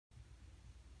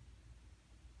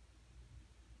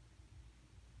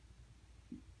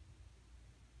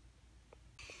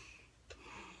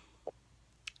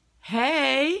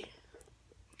Hey,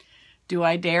 do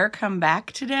I dare come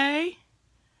back today?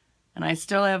 And I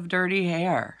still have dirty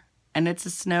hair, and it's a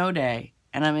snow day,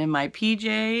 and I'm in my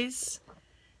PJs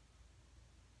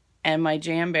and my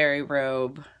Jamberry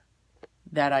robe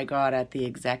that I got at the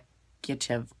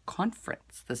executive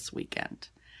conference this weekend.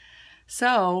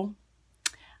 So,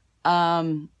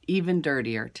 even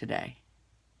dirtier today.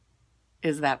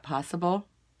 Is that possible?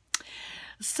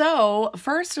 So,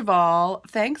 first of all,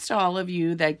 thanks to all of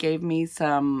you that gave me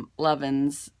some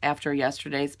love-ins after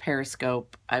yesterday's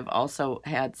Periscope. I've also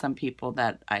had some people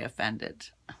that I offended.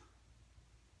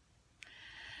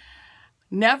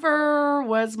 Never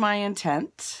was my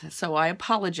intent, so I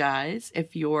apologize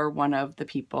if you're one of the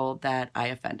people that I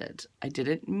offended. I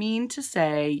didn't mean to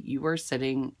say you were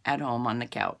sitting at home on the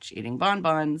couch eating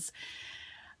bonbons.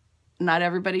 Not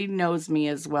everybody knows me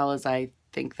as well as I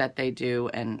think that they do,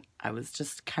 and I was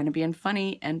just kind of being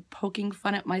funny and poking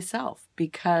fun at myself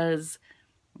because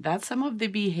that's some of the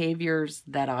behaviors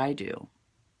that I do.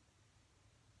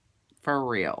 For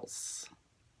reals.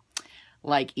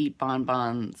 Like eat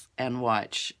bonbons and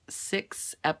watch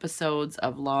 6 episodes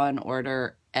of Law and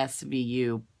Order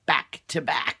SVU back to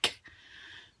back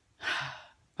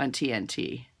on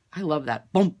TNT. I love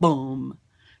that. Boom, boom.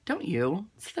 Don't you?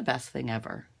 It's the best thing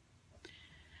ever.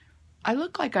 I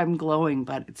look like I'm glowing,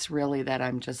 but it's really that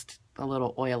I'm just a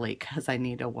little oily because I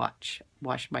need to wash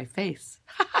my face.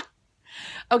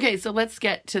 Okay, so let's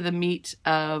get to the meat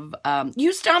of,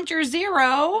 you stomped your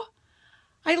 0.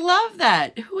 I love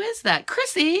that. Who is that?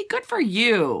 Chrissy, good for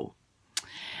you.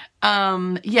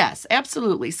 Yes,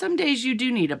 absolutely. Some days you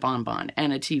do need a bonbon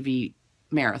and a TV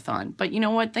marathon, but you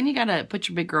know what? Then you got to put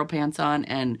your big girl pants on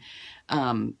and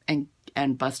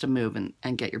bust a move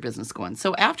and get your business going.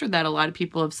 So after that, a lot of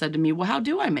people have said to me, well, how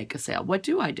do I make a sale? What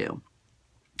do I do?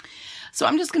 So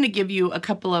I'm just going to give you a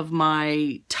couple of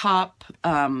my top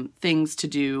things to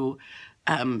do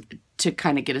to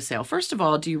kind of get a sale. First of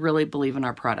all, do you really believe in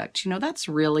our product? You know, that's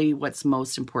really what's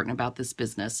most important about this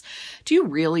business. Do you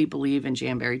really believe in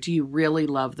Jamberry? Do you really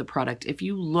love the product? If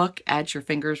you look at your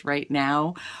fingers right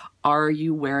now, are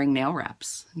you wearing nail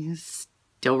wraps?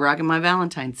 Still rocking my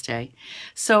Valentine's Day.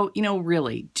 So, you know,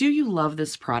 really, do you love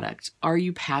this product? Are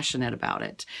you passionate about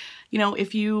it? You know,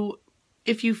 if you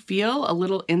feel a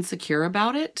little insecure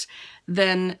about it,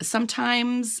 then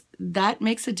sometimes that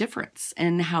makes a difference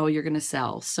in how you're going to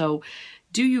sell. So,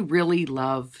 do you really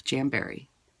love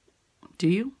Jamberry? Do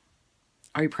you?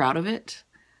 Are you proud of it?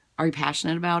 Are you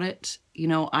passionate about it? You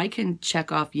know, I can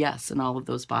check off yes in all of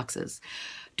those boxes.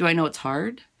 Do I know it's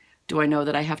hard? Do I know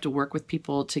that I have to work with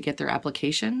people to get their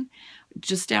application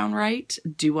just downright?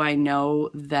 Do I know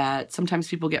that sometimes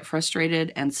people get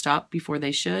frustrated and stop before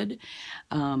they should?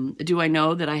 Do I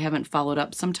know that I haven't followed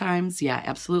up sometimes? Yeah,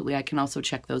 absolutely. I can also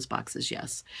check those boxes,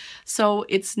 yes. So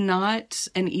it's not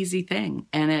an easy thing,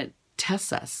 and it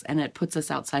tests us and it puts us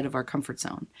outside of our comfort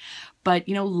zone. But,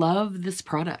 you know, love this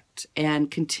product and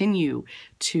continue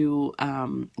to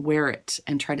wear it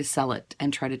and try to sell it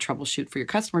and try to troubleshoot for your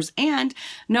customers. And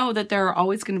know that there are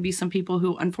always going to be some people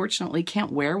who unfortunately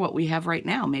can't wear what we have right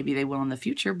now. Maybe they will in the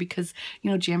future because, you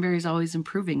know, Jamberry is always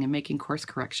improving and making course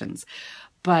corrections.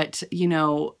 But, you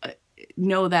know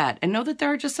that, and know that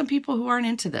there are just some people who aren't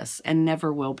into this and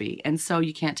never will be. And so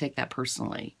you can't take that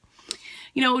personally.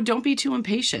 You know, don't be too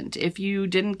impatient. If you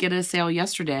didn't get a sale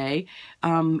yesterday,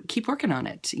 keep working on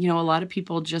it. You know, a lot of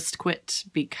people just quit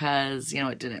because, you know,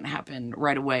 it didn't happen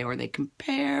right away, or they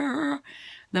compare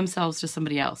themselves to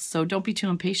somebody else. So don't be too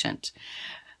impatient.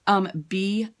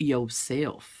 Be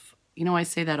yourself. You know, I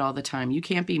say that all the time. You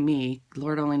can't be me.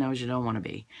 Lord only knows you don't want to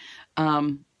be.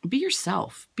 Be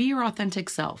yourself. Be your authentic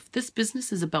self. This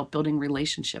business is about building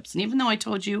relationships. And even though I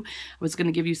told you I was going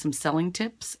to give you some selling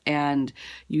tips, and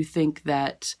you think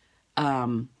that that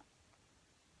I'm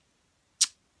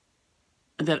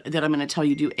going to tell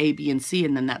you do A, B, and C,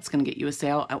 and then that's going to get you a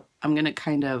sale, I'm going to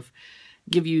kind of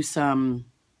give you some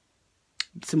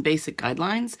basic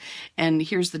guidelines. And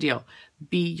here's the deal.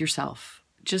 Be yourself.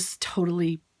 Just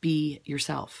totally be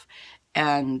yourself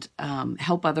and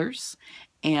help others.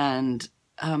 And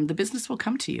the business will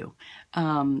come to you.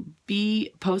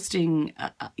 Be posting,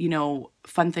 you know,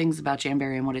 fun things about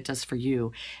Jamberry and what it does for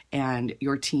you and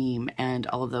your team and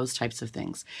all of those types of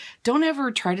things. Don't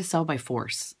ever try to sell by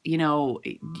force. You know,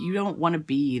 you don't want to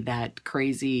be that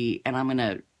crazy, and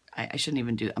I shouldn't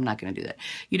even I'm not going to do that.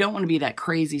 You don't want to be that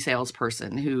crazy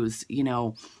salesperson who's, you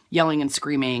know, yelling and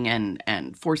screaming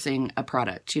and forcing a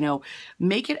product. You know,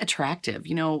 make it attractive.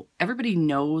 You know, everybody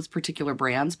knows particular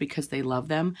brands because they love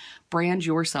them. Brand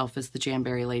yourself as the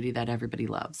Jamberry lady that everybody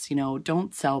loves. You know,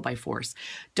 don't sell by force.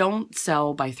 Don't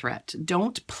sell by threat.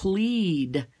 Don't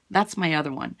plead. That's my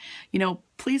other one. You know,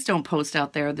 please don't post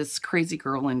out there, this crazy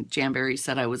girl in Jamberry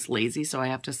said I was lazy, so I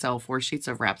have to sell 4 sheets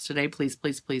of wraps today. Please,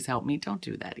 please, please help me. Don't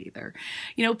do that either.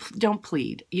 You know, don't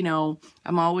plead. You know,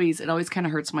 it always kind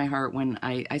of hurts my heart when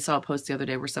I saw a post the other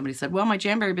day where somebody said, well, my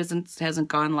Jamberry business hasn't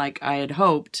gone like I had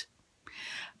hoped,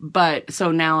 but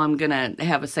so now I'm going to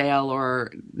have a sale,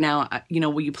 or now, you know,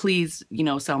 will you please, you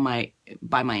know,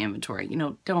 buy my inventory? You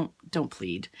know, don't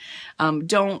plead.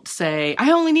 Don't say,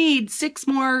 I only need 6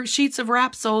 more sheets of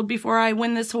wraps sold before I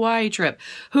win this Hawaii trip.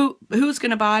 Who's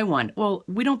going to buy one? Well,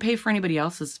 we don't pay for anybody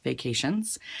else's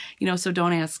vacations, you know, so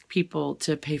don't ask people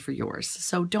to pay for yours.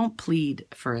 So don't plead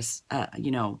for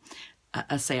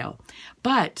a sale,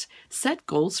 but set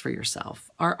goals for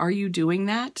yourself. Are you doing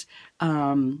that?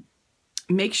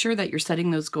 Make sure that you're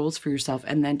setting those goals for yourself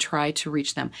and then try to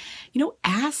reach them. You know,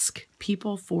 ask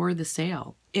people for the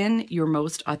sale in your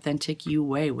most authentic you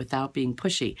way without being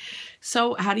pushy.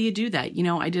 So how do you do that? You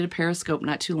know, I did a Periscope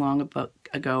not too long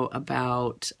ago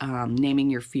about naming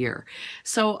your fear.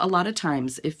 So a lot of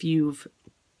times if you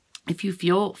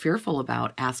feel fearful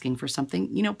about asking for something,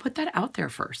 you know, put that out there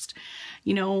first.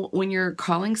 You know, when you're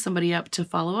calling somebody up to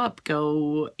follow up,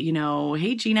 go, you know,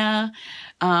 hey, Gina,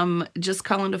 just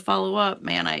calling to follow up.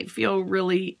 Man, I feel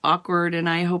really awkward and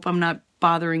I hope I'm not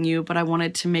bothering you, but I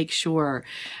wanted to make sure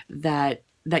that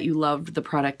you loved the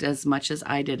product as much as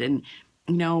I did. And,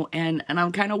 you know, and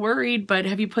I'm kind of worried, but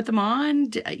have you put them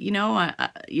on? You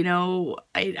know,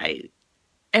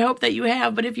 I hope that you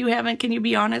have, but if you haven't, can you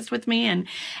be honest with me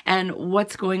and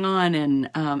what's going on?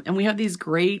 And we have these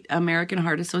great American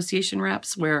Heart Association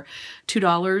wraps where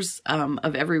 $2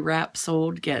 of every wrap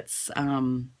sold gets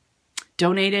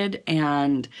donated,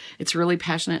 and it's really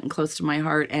passionate and close to my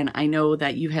heart. And I know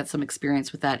that you've had some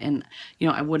experience with that, and you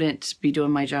know, I wouldn't be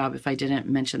doing my job if I didn't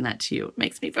mention that to you. It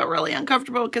makes me feel really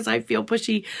uncomfortable because I feel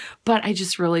pushy, but I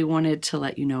just really wanted to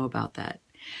let you know about that.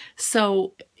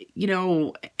 So, you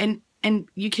know, and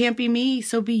you can't be me,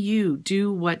 so be you.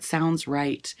 Do what sounds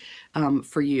right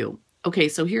for you. Okay,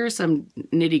 so here are some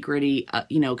nitty gritty,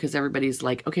 you know, because everybody's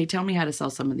like, okay, tell me how to sell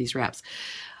some of these wraps.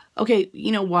 Okay,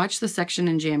 you know, watch the section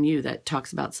in JamU that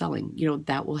talks about selling. You know,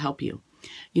 that will help you.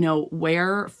 You know,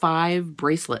 wear 5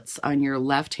 bracelets on your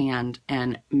left hand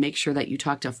and make sure that you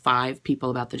talk to 5 people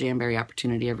about the Jamberry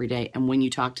opportunity every day. And when you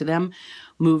talk to them,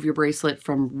 move your bracelet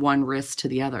from one wrist to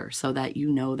the other so that you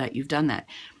know that you've done that.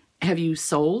 Have you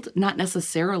sold? Not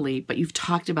necessarily, but you've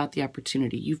talked about the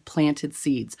opportunity. You've planted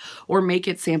seeds, or make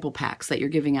it sample packs that you're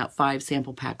giving out 5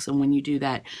 sample packs. And when you do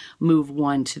that, move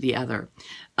one to the other.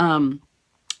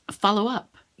 Follow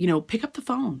up, you know, pick up the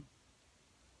phone.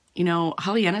 You know,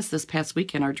 Holly Ennis this past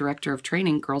weekend, our director of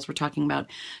training, girls were talking about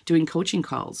doing coaching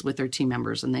calls with their team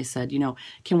members. And they said, you know,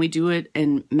 can we do it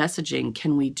in messaging?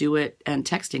 Can we do it in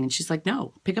texting? And she's like,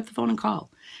 no, pick up the phone and call.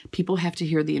 People have to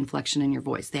hear the inflection in your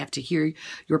voice. They have to hear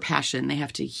your passion. They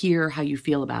have to hear how you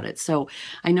feel about it. So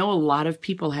I know a lot of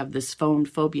people have this phone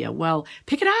phobia. Well,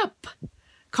 pick it up.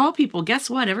 Call people. Guess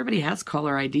what? Everybody has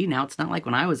caller ID now. It's not like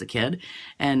when I was a kid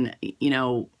and, you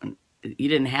know, you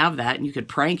didn't have that and you could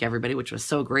prank everybody, which was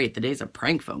so great. The days of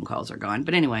prank phone calls are gone.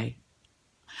 But anyway,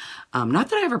 not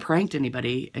that I ever pranked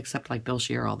anybody except like Bill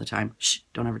Scheer all the time. Shh,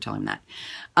 don't ever tell him that.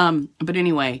 But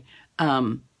anyway,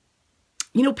 you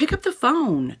know, pick up the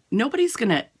phone. Nobody's going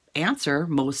to answer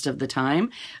most of the time.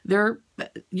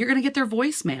 You're going to get their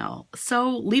voicemail.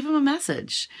 So leave them a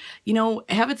message. You know,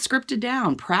 have it scripted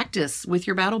down. Practice with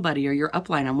your battle buddy or your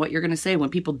upline on what you're going to say when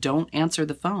people don't answer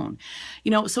the phone.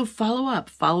 You know, so follow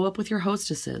up with your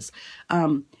hostesses.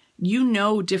 You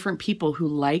know, different people who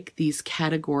like these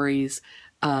categories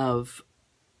of,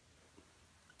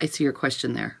 I see your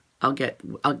question there.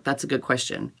 That's a good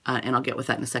question. And I'll get with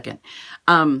that in a second.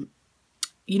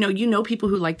 You know people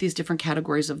who like these different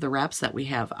categories of the wraps that we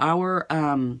have. Our,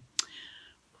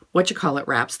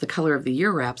 wraps, the color of the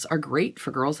year wraps are great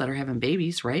for girls that are having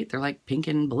babies, right? They're like pink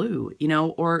and blue, you know,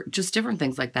 or just different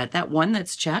things like that. That one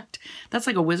that's checked, that's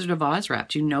like a Wizard of Oz wrap.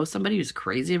 Do you know somebody who's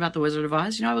crazy about the Wizard of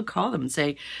Oz? You know, I would call them and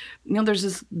say, you know, there's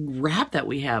this wrap that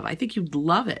we have. I think you'd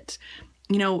love it.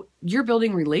 You know, you're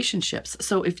building relationships.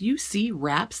 So if you see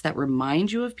wraps that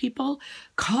remind you of people,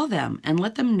 call them and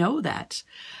let them know that.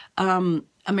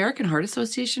 American Heart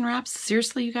Association wraps,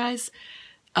 seriously, you guys,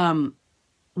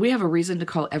 we have a reason to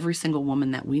call every single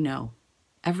woman that we know.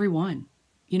 Everyone.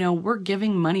 You know, we're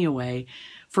giving money away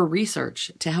for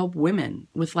research to help women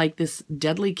with like this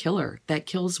deadly killer that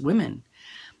kills women.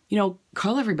 you know,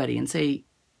 call everybody and say,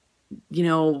 you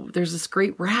know, there's this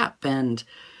great wrap and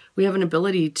we have an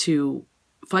ability to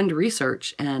fund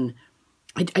research, and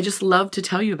I just love to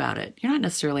tell you about it. You're not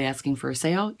necessarily asking for a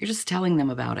sale. You're just telling them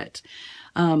about it.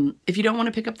 If you don't want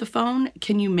to pick up the phone,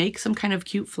 can you make some kind of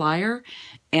cute flyer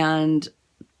and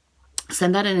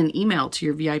send that in an email to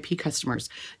your VIP customers?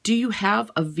 Do you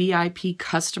have a VIP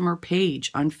customer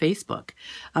page on Facebook?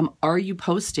 Are you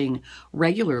posting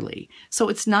regularly? So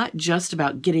it's not just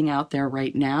about getting out there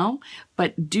right now,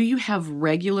 but do you have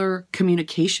regular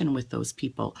communication with those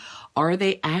people? Are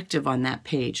they active on that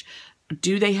page?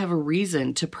 Do they have a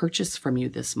reason to purchase from you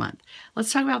this month?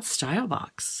 Let's talk about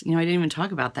StyleBox. You know, I didn't even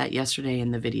talk about that yesterday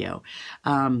in the video.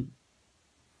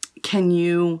 Can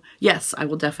you, yes, I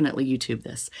will definitely YouTube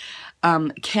this.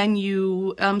 Can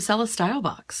you sell a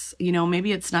StyleBox? You know,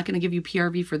 maybe it's not going to give you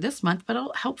PRV for this month, but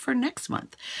it'll help for next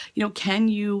month. You know, can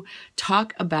you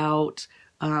talk about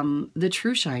the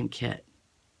True Shine kit,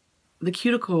 the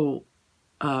cuticle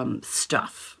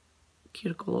stuff,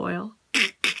 cuticle oil?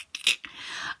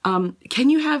 Can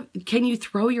you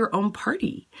throw your own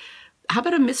party? How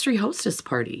about a mystery hostess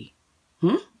party?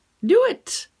 Do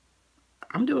it.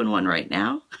 I'm doing one right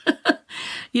now.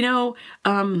 You know,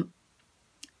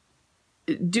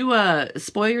 do a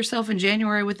spoil yourself in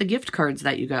January with the gift cards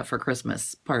that you got for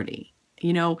Christmas party.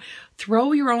 You know,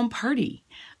 throw your own party.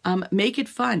 Make it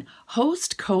fun.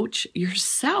 Host coach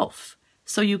yourself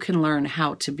so you can learn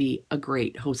how to be a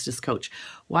great hostess coach.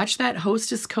 Watch that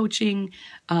hostess coaching.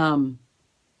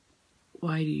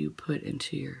 Why do you put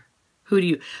into your... Who do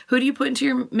you put into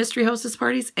your mystery hostess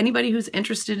parties? Anybody who's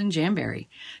interested in Jamberry,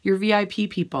 your VIP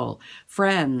people,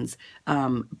 friends,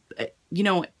 you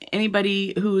know,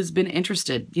 anybody who's been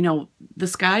interested. You know, the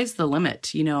sky's the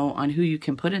limit, you know, on who you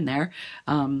can put in there.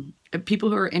 People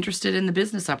who are interested in the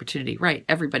business opportunity, right?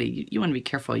 Everybody, you want to be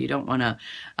careful. You don't want to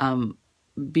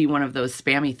be one of those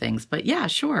spammy things, but yeah,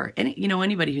 sure. You know,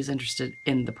 anybody who's interested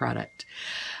in the product.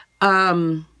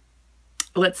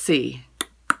 Let's see.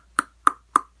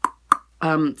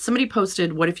 Somebody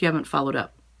posted, what if you haven't followed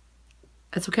up?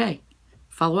 That's okay.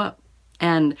 Follow up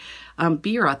and be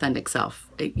your authentic self.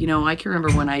 You know, I can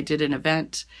remember when I did an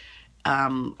event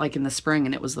like in the spring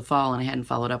and it was the fall and I hadn't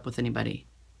followed up with anybody.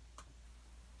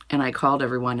 And I called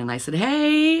everyone and I said,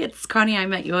 hey, it's Connie. I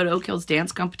met you at Oak Hills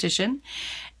Dance Competition.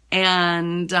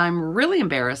 And I'm really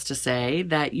embarrassed to say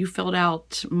that you filled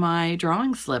out my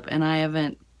drawing slip and I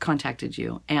haven't contacted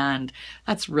you, and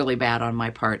that's really bad on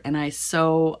my part, and I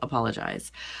so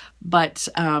apologize. But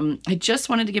I just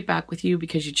wanted to get back with you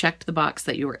because you checked the box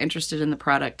that you were interested in the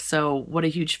product, so what a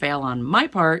huge fail on my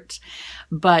part.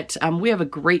 But we have a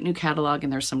great new catalog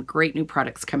and there's some great new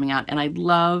products coming out, and I'd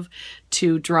love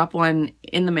to drop one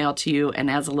in the mail to you and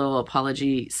as a little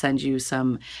apology send you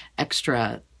some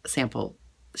extra sample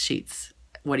sheets.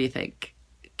 What do you think?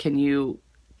 Can you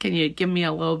give me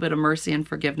a little bit of mercy and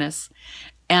forgiveness?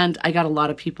 And I got a lot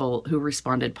of people who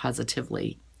responded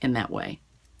positively in that way.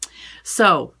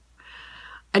 So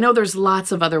I know there's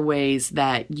lots of other ways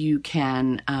that you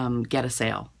can get a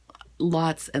sale.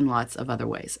 Lots and lots of other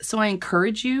ways. So I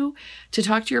encourage you to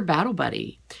talk to your battle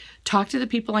buddy. Talk to the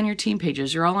people on your team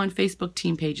pages. You're all on Facebook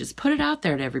team pages. Put it out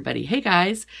there to everybody. Hey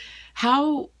guys,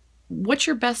 what's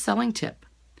your best selling tip?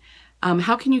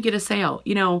 How can you get a sale?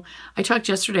 You know, I talked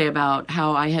yesterday about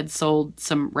how I had sold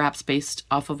some wraps based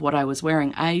off of what I was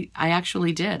wearing. I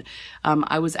actually did.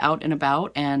 I was out and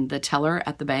about and the teller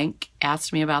at the bank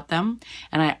asked me about them.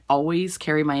 And I always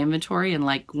carry my inventory and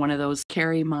like one of those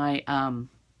carry my,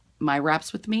 my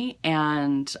wraps with me.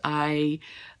 And I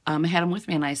had them with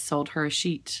me and I sold her a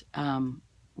sheet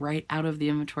right out of the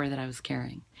inventory that I was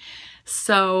carrying.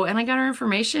 So, and I got her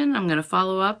information. I'm going to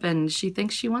follow up and she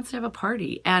thinks she wants to have a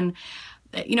party. And,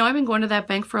 you know, I've been going to that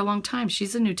bank for a long time.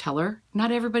 She's a new teller.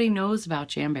 Not everybody knows about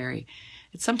Jamberry.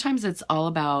 Sometimes it's all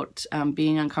about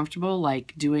being uncomfortable,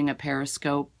 like doing a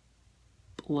Periscope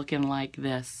looking like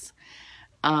this.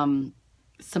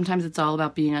 Sometimes it's all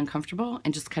about being uncomfortable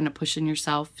and just kind of pushing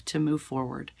yourself to move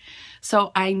forward.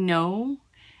 So I know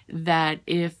that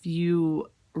if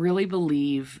you really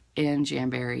believe in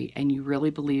Jamberry and you really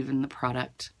believe in the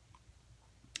product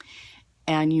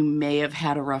and you may have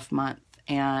had a rough month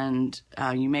and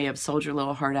you may have sold your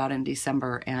little heart out in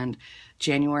December and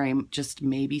January just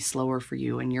may be slower for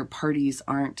you and your parties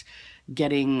aren't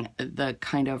getting the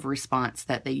kind of response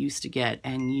that they used to get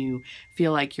and you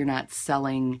feel like you're not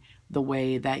selling the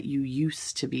way that you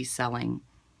used to be selling.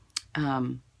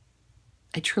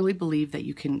 I truly believe that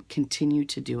you can continue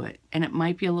to do it. And it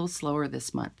might be a little slower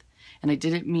this month. And I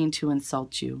didn't mean to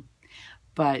insult you,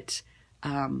 but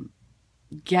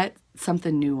get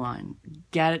something new on.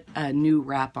 Get a new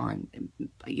wrap on.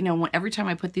 You know, every time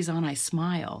I put these on, I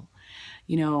smile.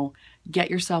 You know, get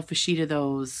yourself a sheet of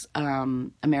those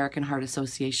American Heart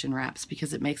Association wraps,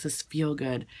 because it makes us feel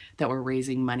good that we're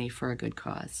raising money for a good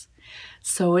cause.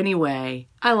 So anyway,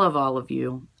 I love all of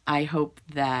you. I hope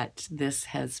that this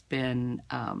has been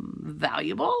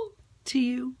valuable to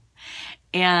you.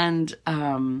 And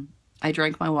I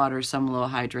drank my water, so I'm a little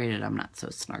hydrated. I'm not so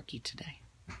snarky today.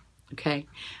 Okay?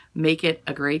 Make it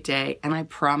a great day. And I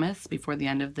promise before the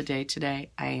end of the day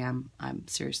today, I'm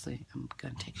seriously, I'm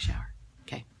going to take a shower.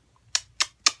 Okay?